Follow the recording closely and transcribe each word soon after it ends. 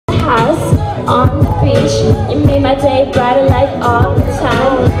house on the beach. You made my day brighter like all the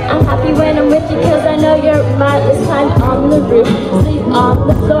time. I'm happy when I'm with you cause I know you're mine. Let's climb on the roof, sleep on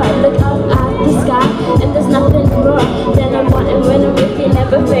the floor, look up at the sky, and there's nothing more than I want. And when I'm with you,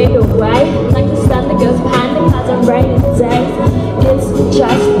 never fade away, like the sun that goes behind the clouds on rainy days. It's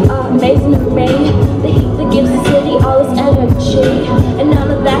just amazing to me, the heat that gives the city all its energy, and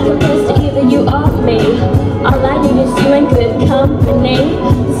none of that compares to either you or me. All I need is you and good company.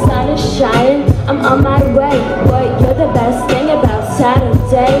 The sun is shining, I'm on my way. Boy, you're the best thing about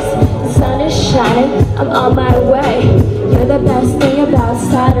Saturdays. The sun is shining, I'm on my way. You're the best thing about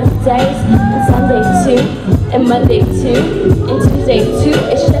Saturdays. And Sunday too, and Monday too, and Tuesday too.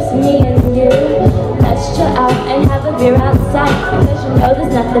 It's just me and you. Let's chill out and have a beer outside, because you know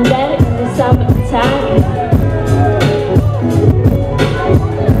there's nothing better in the summertime.